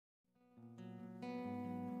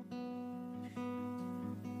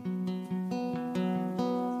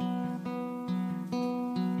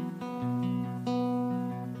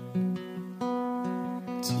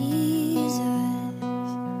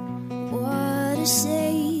a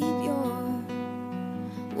Savior,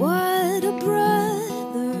 what a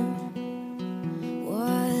brother,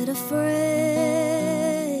 what a friend,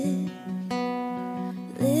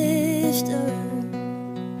 lifter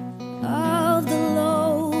of the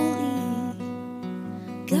lowly.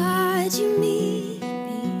 God, you meet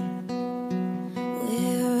me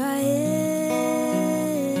where I am.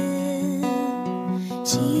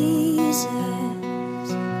 Jesus,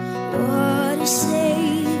 what a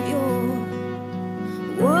Savior,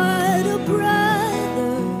 what a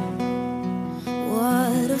brother,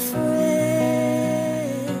 what a friend.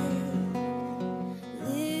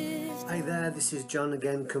 Hi there, this is John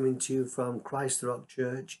again, coming to you from Christ the Rock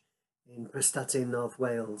Church in Prestatyn, North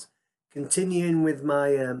Wales. Continuing with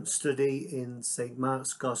my study in St.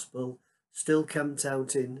 Mark's Gospel, still camped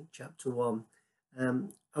out in chapter 1.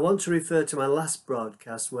 I want to refer to my last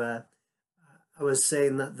broadcast where I was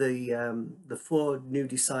saying that the four new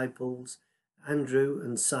disciples, Andrew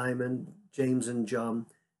and Simon, James and John,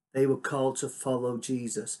 they were called to follow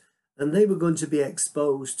Jesus, and they were going to be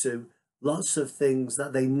exposed to lots of things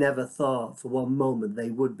that they never thought for one moment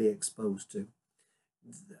they would be exposed to.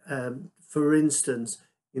 For instance,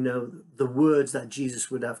 the words that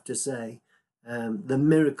Jesus would have to say, the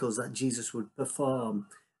miracles that Jesus would perform.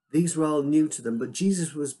 These were all new to them, but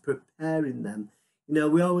Jesus was preparing them.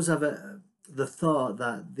 We always have the thought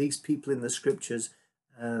that these people in the scriptures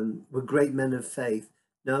were great men of faith.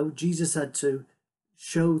 No, Jesus had to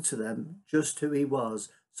show to them just who he was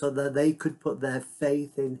so that they could put their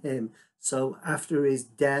faith in him. So after his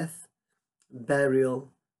death,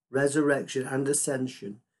 burial, resurrection and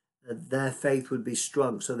ascension, their faith would be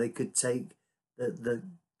strong so they could take the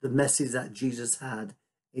message that Jesus had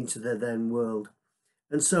into their then world.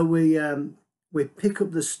 And so we pick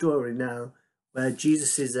up the story now where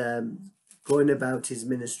Jesus is going about his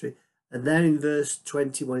ministry. And then in verse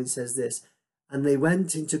 21 it says this, "And they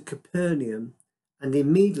went into Capernaum, and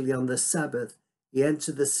immediately on the Sabbath he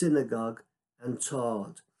entered the synagogue and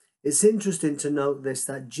taught." It's interesting to note this,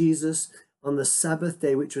 that Jesus on the Sabbath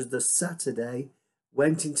day, which was the Saturday,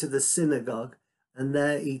 went into the synagogue and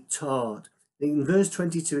there he taught. In verse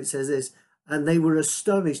 22 it says this, "And they were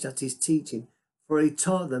astonished at his teaching, for he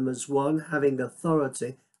taught them as one having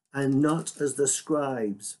authority and not as the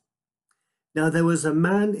scribes. Now there was a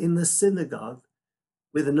man in the synagogue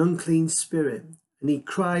with an unclean spirit, and he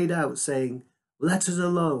cried out, saying, 'Let us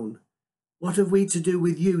alone. What have we to do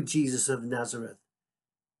with you, Jesus of Nazareth?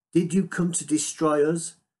 Did you come to destroy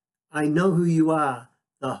us? I know who you are,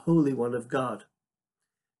 the Holy One of God.'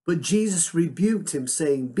 But Jesus rebuked him,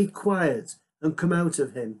 saying, 'Be quiet and come out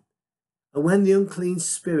of him.' And when the unclean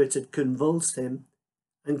spirit had convulsed him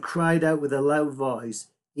and cried out with a loud voice,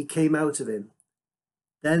 he came out of him.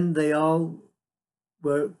 Then they all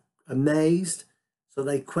were amazed, so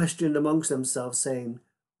they questioned amongst themselves, saying,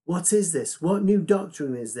 'What is this? What new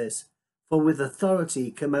doctrine is this? For with authority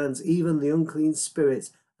he commands even the unclean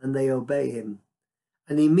spirits, and they obey him.'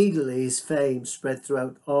 And immediately his fame spread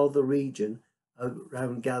throughout all the region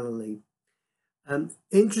around Galilee."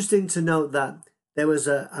 Interesting to note that there was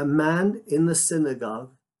a man in the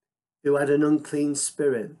synagogue who had an unclean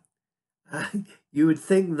spirit. You would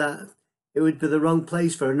think that it would be the wrong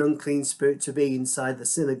place for an unclean spirit to be inside the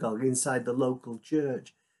synagogue, inside the local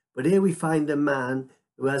church. But here we find a man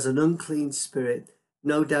who has an unclean spirit.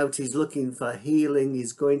 No doubt he's looking for healing.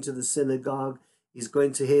 He's going to the synagogue. He's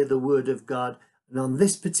going to hear the word of God. And on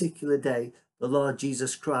this particular day, the Lord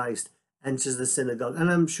Jesus Christ enters the synagogue. And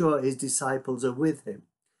I'm sure his disciples are with him.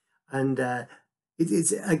 And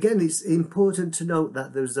it's important to note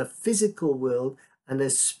that there's a physical world and a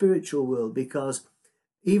spiritual world, because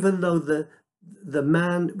even though the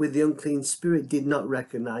man with the unclean spirit did not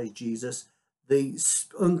recognize Jesus, the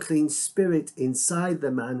unclean spirit inside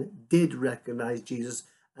the man did recognize Jesus.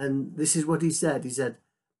 And this is what he said. He said,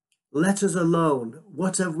 "Let us alone.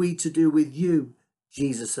 What have we to do with you,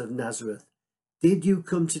 Jesus of Nazareth? Did you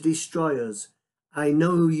come to destroy us? I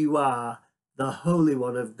know who you are, the Holy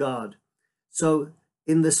One of God." So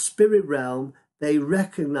in the spirit realm, they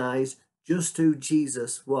recognized just who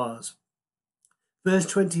Jesus was. Verse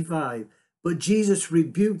 25, "But Jesus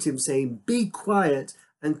rebuked him, saying, 'Be quiet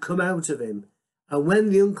and come out of him.' And when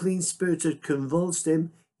the unclean spirit had convulsed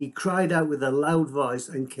him, he cried out with a loud voice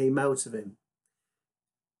and came out of him."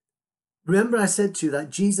 Remember I said to you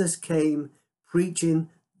that Jesus came preaching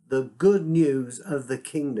the good news of the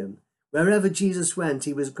kingdom. Wherever Jesus went,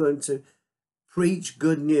 he was going to preach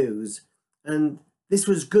good news. And this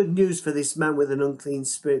was good news for this man with an unclean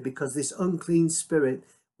spirit, because this unclean spirit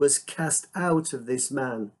was cast out of this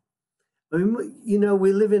man. I mean,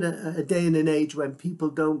 we live in a day and an age when people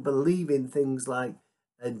don't believe in things like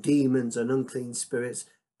demons and unclean spirits.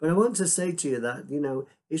 But I want to say to you that, you know,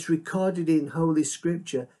 it's recorded in Holy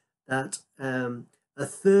Scripture that a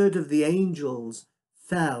third of the angels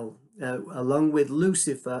fell, along with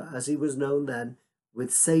Lucifer, as he was known then,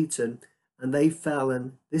 with Satan, and they fell.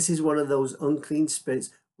 And this is one of those unclean spirits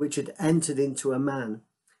which had entered into a man.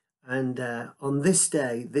 And on this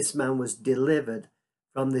day, this man was delivered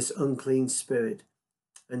from this unclean spirit.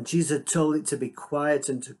 And Jesus told it to be quiet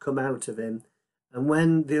and to come out of him. And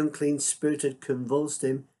when the unclean spirit had convulsed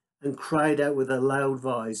him and cried out with a loud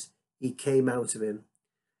voice, he came out of him.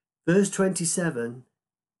 Verse 27,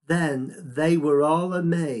 then they were all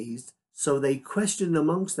amazed, so they questioned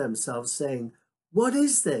amongst themselves, saying, what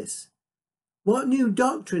is this? What new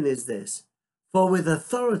doctrine is this? For with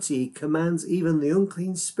authority he commands even the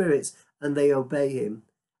unclean spirits, and they obey him.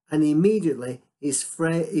 And immediately his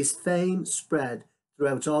fame spread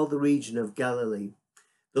throughout all the region of Galilee.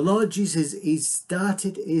 The Lord Jesus, he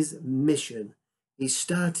started his mission. He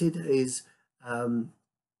started his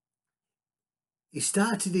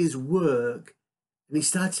work, and he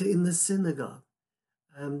started in the synagogue.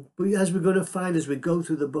 But as we're going to find as we go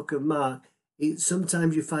through the book of Mark,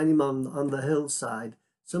 sometimes you find him on the hillside.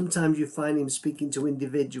 Sometimes you find him speaking to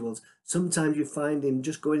individuals. Sometimes you find him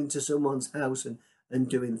just going into someone's house and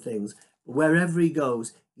doing things. But wherever he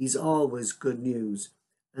goes, he's always good news.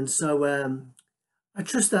 And so I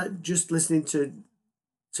trust that just listening to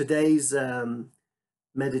today's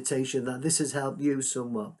meditation, that this has helped you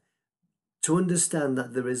somewhat to understand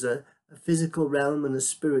that there is a physical realm and a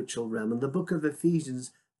spiritual realm. And the book of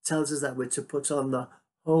Ephesians tells us that we're to put on the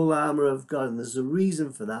whole armor of God. And there's a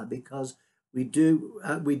reason for that, because we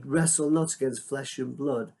wrestle not against flesh and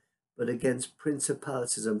blood, but against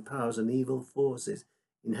principalities and powers and evil forces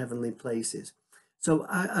in heavenly places. So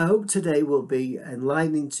I hope today will be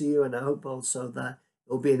enlightening to you, and I hope also that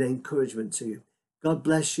it will be an encouragement to you. God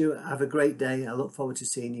bless you. Have a great day. I look forward to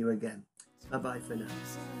seeing you again. Bye-bye for now.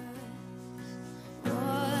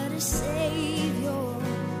 What a Savior.